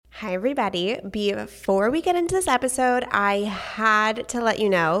Hi, everybody. Before we get into this episode, I had to let you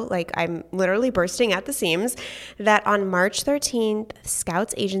know, I'm literally bursting at the seams, that on March 13th,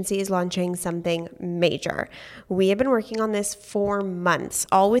 Scouts Agency is launching something major. We have been working on this for months,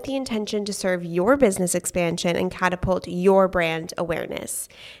 all with the intention to serve your business expansion and catapult your brand awareness.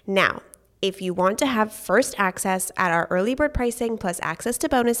 Now, if you want to have first access at our early bird pricing plus access to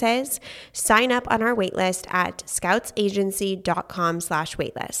bonuses, sign up on our waitlist at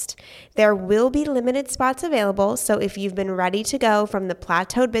scoutsagency.com/waitlist. There will be limited spots available, so if you've been ready to go from the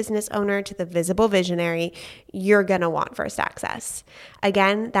plateaued business owner to the visible visionary, you're going to want first access.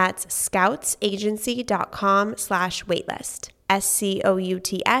 Again, that's scoutsagency.com/waitlist.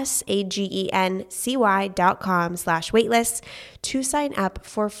 scoutsagency.com/waitlist to sign up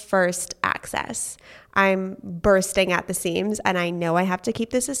for first access. I'm bursting at the seams, and I know I have to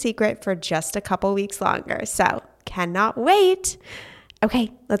keep this a secret for just a couple weeks longer, so cannot wait.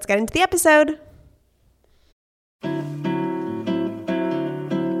 Okay, let's get into the episode.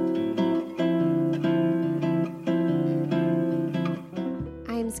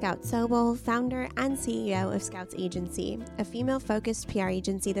 Scout Sobel, founder and CEO of Scouts Agency, a female-focused PR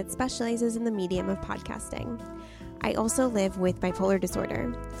agency that specializes in the medium of podcasting. I also live with bipolar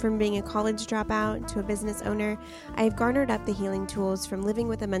disorder. From being a college dropout to a business owner, I have garnered up the healing tools from living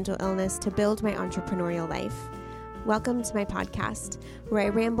with a mental illness to build my entrepreneurial life. Welcome to my podcast, where I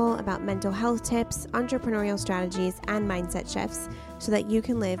ramble about mental health tips, entrepreneurial strategies, and mindset shifts so that you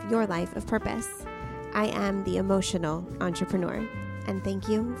can live your life of purpose. I am the emotional entrepreneur. And thank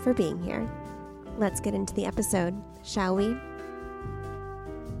you for being here. Let's get into the episode, shall we?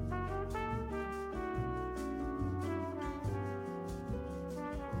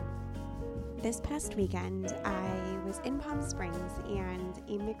 This past weekend, I was in Palm Springs, and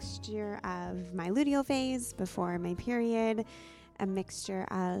a mixture of my luteal phase before my period, a mixture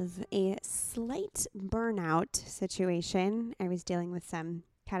of a slight burnout situation. I was dealing with some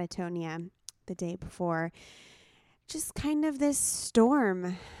catatonia the day before. Just kind of this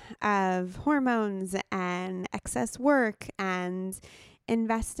storm of hormones and excess work and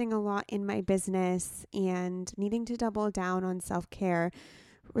investing a lot in my business and needing to double down on self-care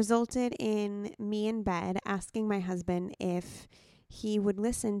resulted in me in bed asking my husband if he would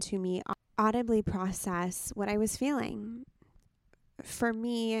listen to me audibly process what I was feeling. For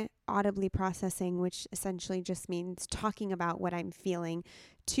me, audibly processing, which essentially just means talking about what I'm feeling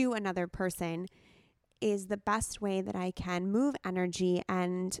to another person, is the best way that I can move energy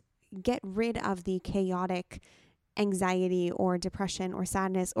and get rid of the chaotic anxiety or depression or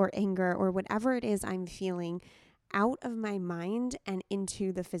sadness or anger or whatever it is I'm feeling out of my mind and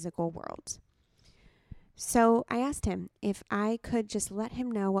into the physical world. So I asked him if I could just let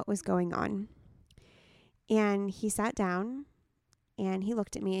him know what was going on. And he sat down and he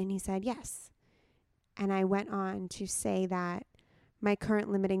looked at me and he said, yes. And I went on to say that my current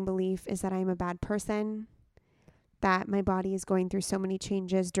limiting belief is that I'm a bad person, that my body is going through so many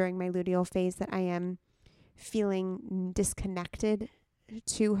changes during my luteal phase that I am feeling disconnected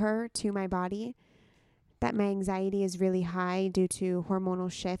to my body, that my anxiety is really high due to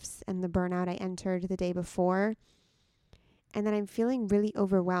hormonal shifts and the burnout I entered the day before, and that I'm feeling really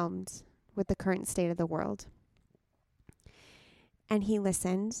overwhelmed with the current state of the world. And he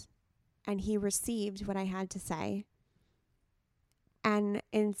listened, and he received what I had to say. And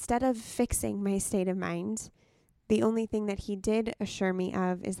instead of fixing my state of mind, the only thing that he did assure me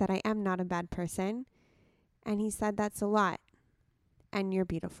of is that I am not a bad person. And he said, that's a lot. And you're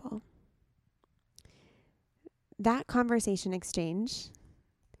beautiful. That conversation exchange,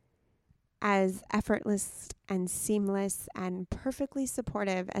 as effortless and seamless and perfectly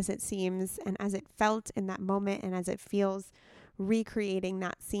supportive as it seems, and as it felt in that moment, and as it feels recreating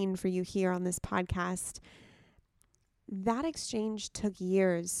that scene for you here on this podcast, that exchange took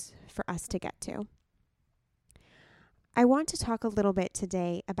years for us to get to. I want to talk a little bit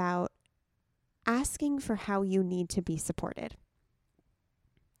today about asking for how you need to be supported.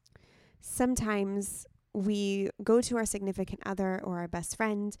 Sometimes we go to our significant other or our best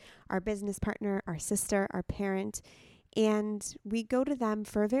friend, our business partner, our sister, our parent, and we go to them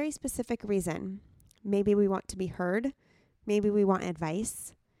for a very specific reason. Maybe we want to be heard. Maybe we want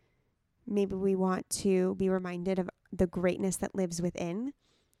advice. Maybe we want to be reminded of the greatness that lives within.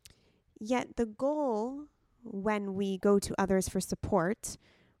 Yet the goal when we go to others for support,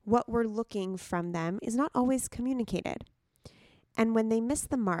 what we're looking from them is not always communicated. And when they miss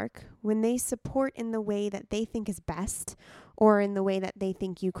the mark, when they support in the way that they think is best or in the way that they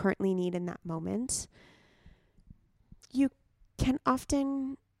think you currently need in that moment, you can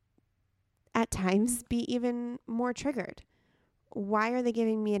often at times be even more triggered Why are they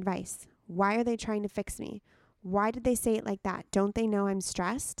giving me advice? Why are they trying to fix me? Why did they say it like that? Don't they know I'm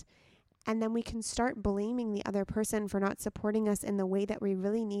stressed? And then we can start blaming the other person for not supporting us in the way that we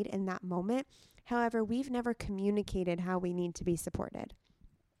really need in that moment. However, we've never communicated how we need to be supported.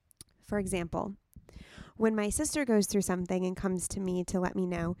 For example, when my sister goes through something and comes to me to let me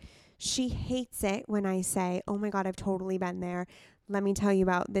know, she hates it when I say, oh my God, I've totally been there. Let me tell you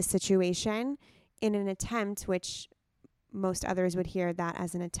about this situation, in an attempt, which most others would hear that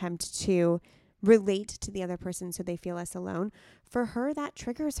as an attempt to relate to the other person so they feel less alone. For her, that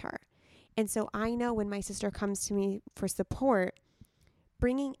triggers her. And so I know when my sister comes to me for support,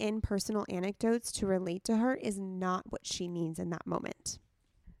 bringing in personal anecdotes to relate to her is not what she needs in that moment.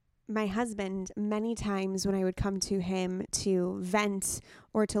 My husband, many times when I would come to him to vent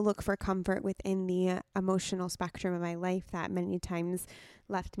or to look for comfort within the emotional spectrum of my life that many times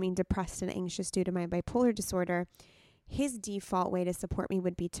left me depressed and anxious due to my bipolar disorder, his default way to support me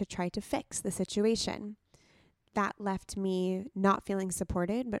would be to try to fix the situation. That left me not feeling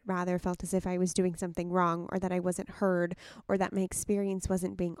supported, but rather felt as if I was doing something wrong, or that I wasn't heard, or that my experience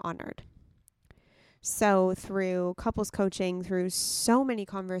wasn't being honored. So through couples coaching, through so many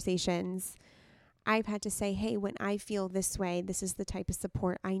conversations, I've had to say, hey, when I feel this way, this is the type of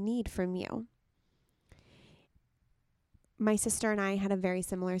support I need from you. My sister and I had a very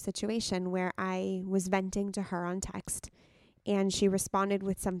similar situation where I was venting to her on text, and she responded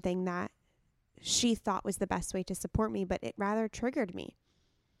with something that she thought was the best way to support me, but it rather triggered me.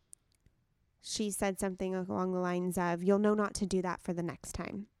 She said something along the lines of, you'll know not to do that for the next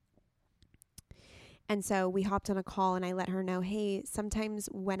time. And so we hopped on a call and I let her know, hey, sometimes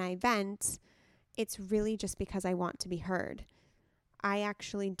when I vent, it's really just because I want to be heard. I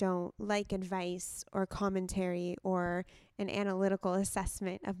actually don't like advice or commentary or an analytical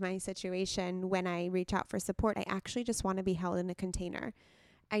assessment of my situation when I reach out for support. I actually just want to be held in a container.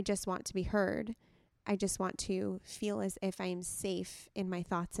 I just want to be heard. I just want to feel as if I am safe in my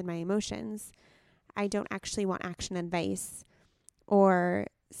thoughts and my emotions. I don't actually want action advice or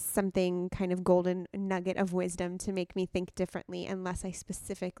something kind of golden nugget of wisdom to make me think differently unless I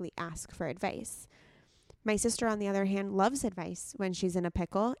specifically ask for advice. My sister, on the other hand, loves advice when she's in a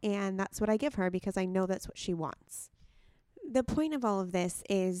pickle, and that's what I give her because I know that's what she wants. The point of all of this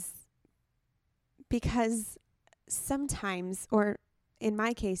is because sometimes, or in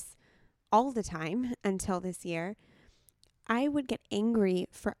my case, all the time until this year, I would get angry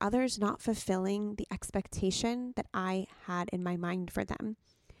for others not fulfilling the expectation that I had in my mind for them.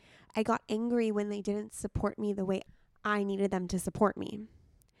 I got angry when they didn't support me the way I needed them to support me.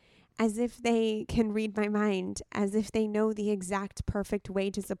 As if they can read my mind, as if they know the exact perfect way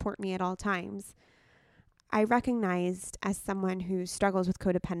to support me at all times. I recognized, as someone who struggles with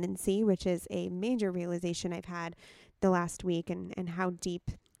codependency, which is a major realization I've had the last week, and how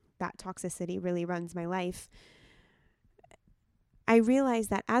deep that toxicity really runs my life, I realized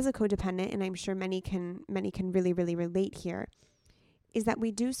that as a codependent, and I'm sure many can really, really relate here, is that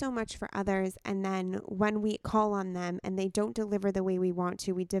we do so much for others, and then when we call on them and they don't deliver the way we want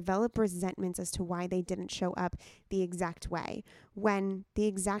to, we develop resentments as to why they didn't show up the exact way. When the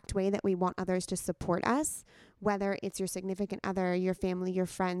exact way that we want others to support us, whether it's your significant other, your family, your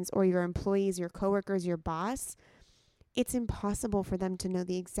friends, or your employees, your coworkers, your boss, it's impossible for them to know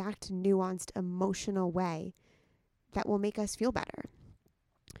the exact nuanced emotional way that will make us feel better.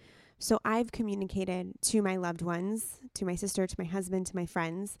 So I've communicated to my loved ones, to my sister, to my husband, to my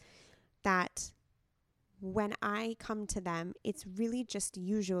friends, that when I come to them, it's really just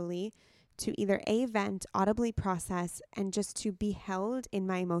usually to either vent, audibly process, and just to be held in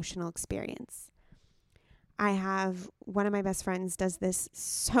my emotional experience. I have one of my best friends does this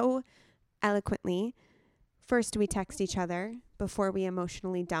so eloquently. First, we text each other before we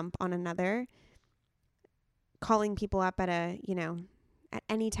emotionally dump on another, calling people up at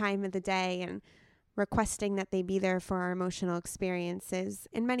any time of the day and requesting that they be there for our emotional experiences,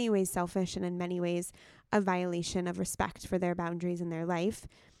 in many ways selfish and in many ways a violation of respect for their boundaries in their life.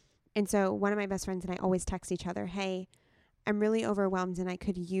 And so one of my best friends and I always text each other, hey, I'm really overwhelmed and I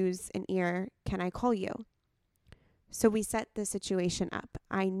could use an ear. Can I call you? So we set the situation up.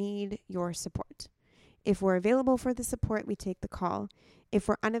 I need your support. If we're available for the support, we take the call. If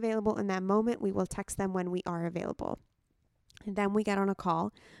we're unavailable in that moment, we will text them when we are available. And then we get on a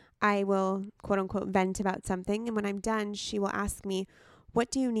call. I will, quote unquote, vent about something. And when I'm done, she will ask me, what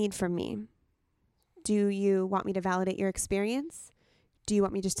do you need from me? Do you want me to validate your experience? Do you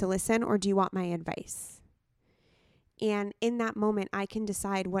want me just to listen, or do you want my advice? And in that moment, I can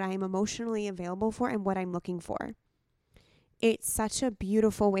decide what I am emotionally available for and what I'm looking for. It's such a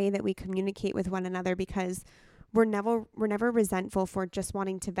beautiful way that we communicate with one another, because We're never resentful for just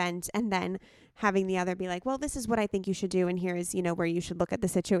wanting to vent and then having the other be like, well, this is what I think you should do. And here's, where you should look at the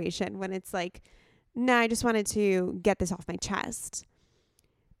situation, when it's like, no, I just wanted to get this off my chest.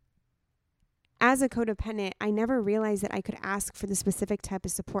 As a codependent, I never realized that I could ask for the specific type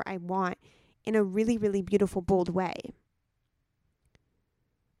of support I want in a really, really beautiful, bold way.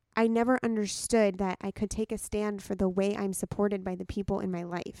 I never understood that I could take a stand for the way I'm supported by the people in my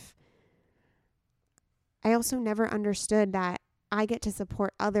life. I also never understood that I get to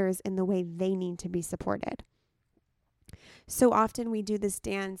support others in the way they need to be supported. So often we do this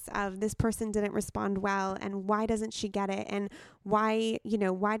dance of this person didn't respond well, and why doesn't she get it? And why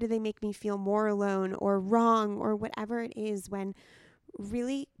do they make me feel more alone or wrong or whatever it is, when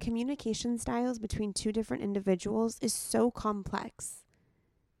really communication styles between two different individuals is so complex.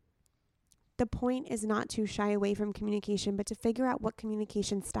 The point is not to shy away from communication, but to figure out what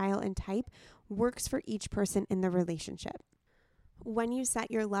communication style and type works for each person in the relationship. When you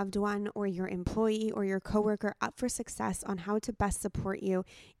set your loved one or your employee or your coworker up for success on how to best support you,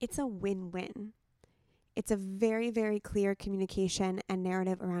 it's a win-win. It's a very, very clear communication and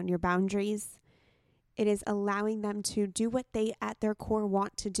narrative around your boundaries. It is allowing them to do what they at their core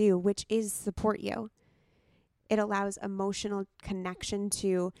want to do, which is support you. It allows emotional connection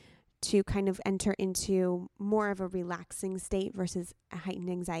to kind of enter into more of a relaxing state versus a heightened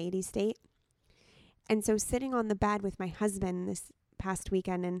anxiety state. And so sitting on the bed with my husband this past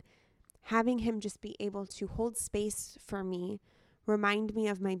weekend and having him just be able to hold space for me, remind me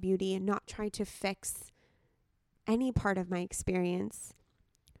of my beauty, and not try to fix any part of my experience,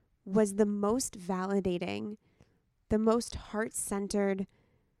 was the most validating, the most heart-centered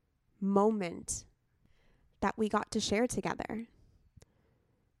moment that we got to share together.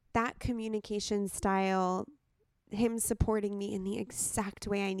 That communication style, him supporting me in the exact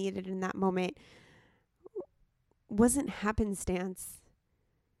way I needed in that moment, wasn't happenstance.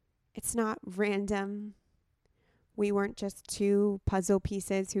 It's not random. We weren't just two puzzle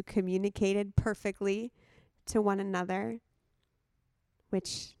pieces who communicated perfectly to one another,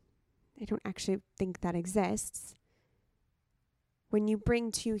 which I don't actually think that exists. When you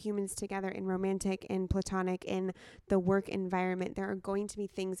bring two humans together in romantic, in platonic, in the work environment, there are going to be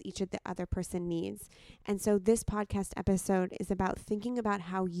things each of the other person needs. And so this podcast episode is about thinking about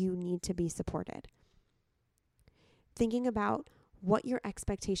how you need to be supported. Thinking about what your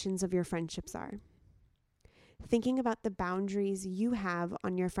expectations of your friendships are. Thinking about the boundaries you have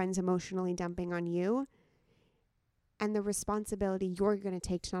on your friends emotionally dumping on you, and the responsibility you're going to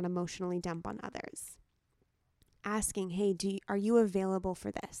take to not emotionally dump on others. Asking, hey, are you available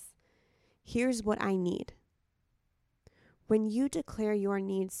for this? Here's what I need. When you declare your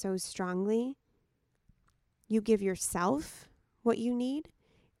needs so strongly, you give yourself what you need,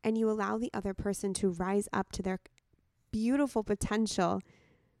 and you allow the other person to rise up to their beautiful potential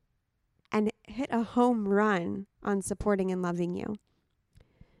and hit a home run on supporting and loving you.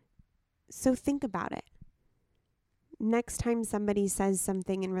 So think about it. Next time somebody says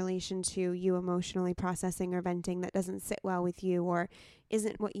something in relation to you emotionally processing or venting that doesn't sit well with you or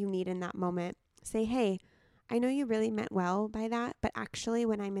isn't what you need in that moment, say, hey, I know you really meant well by that, but actually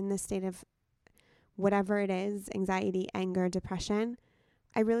when I'm in this state of whatever it is, anxiety, anger, depression,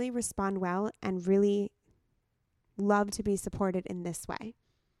 I really respond well and really love to be supported in this way.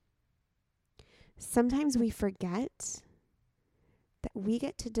 Sometimes we forget that we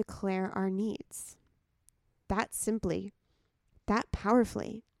get to declare our needs. That simply, that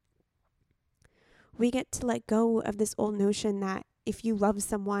powerfully. We get to let go of this old notion that if you love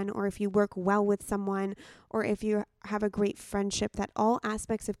someone or if you work well with someone or if you have a great friendship, that all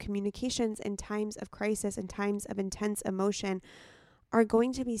aspects of communications in times of crisis and times of intense emotion are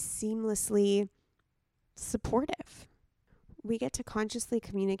going to be seamlessly supportive. We get to consciously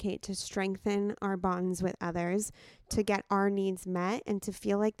communicate to strengthen our bonds with others, to get our needs met, and to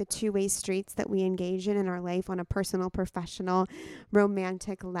feel like the two-way streets that we engage in our life on a personal, professional,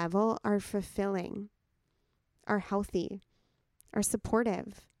 romantic level are fulfilling, are healthy, are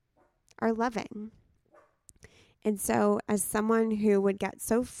supportive, are loving. And so as someone who would get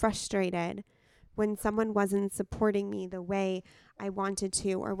so frustrated when someone wasn't supporting me the way I wanted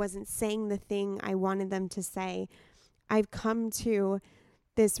to or wasn't saying the thing I wanted them to say, I've come to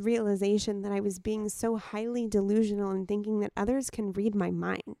this realization that I was being so highly delusional and thinking that others can read my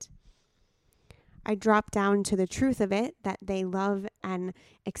mind. I dropped down to the truth of it, that they love and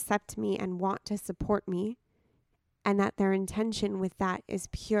accept me and want to support me, and that their intention with that is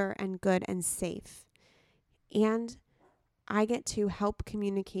pure and good and safe. And I get to help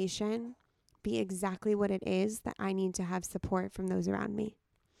communication be exactly what it is that I need to have support from those around me.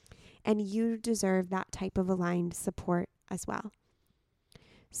 And you deserve that type of aligned support as well.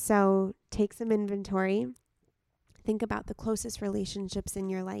 So take some inventory. Think about the closest relationships in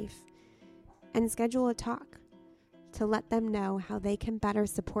your life and schedule a talk to let them know how they can better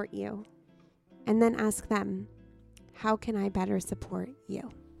support you. And then ask them, how can I better support you?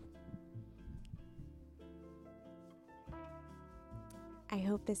 I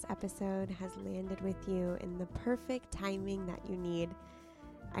hope this episode has landed with you in the perfect timing that you need.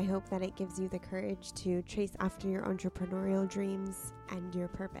 I hope that it gives you the courage to chase after your entrepreneurial dreams and your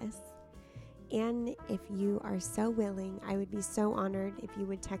purpose. And if you are so willing, I would be so honored if you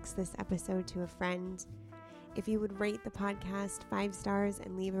would text this episode to a friend, if you would rate the podcast 5 stars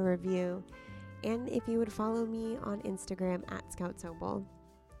and leave a review, and if you would follow me on Instagram @ScoutsObel.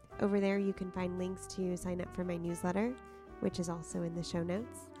 Over there you can find links to sign up for my newsletter, which is also in the show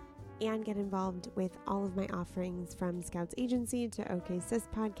notes, and get involved with all of my offerings from Scouts Agency to OK Sis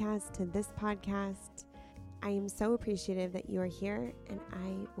Podcast to this podcast. I am so appreciative that you are here, and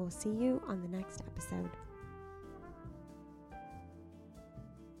I will see you on the next episode.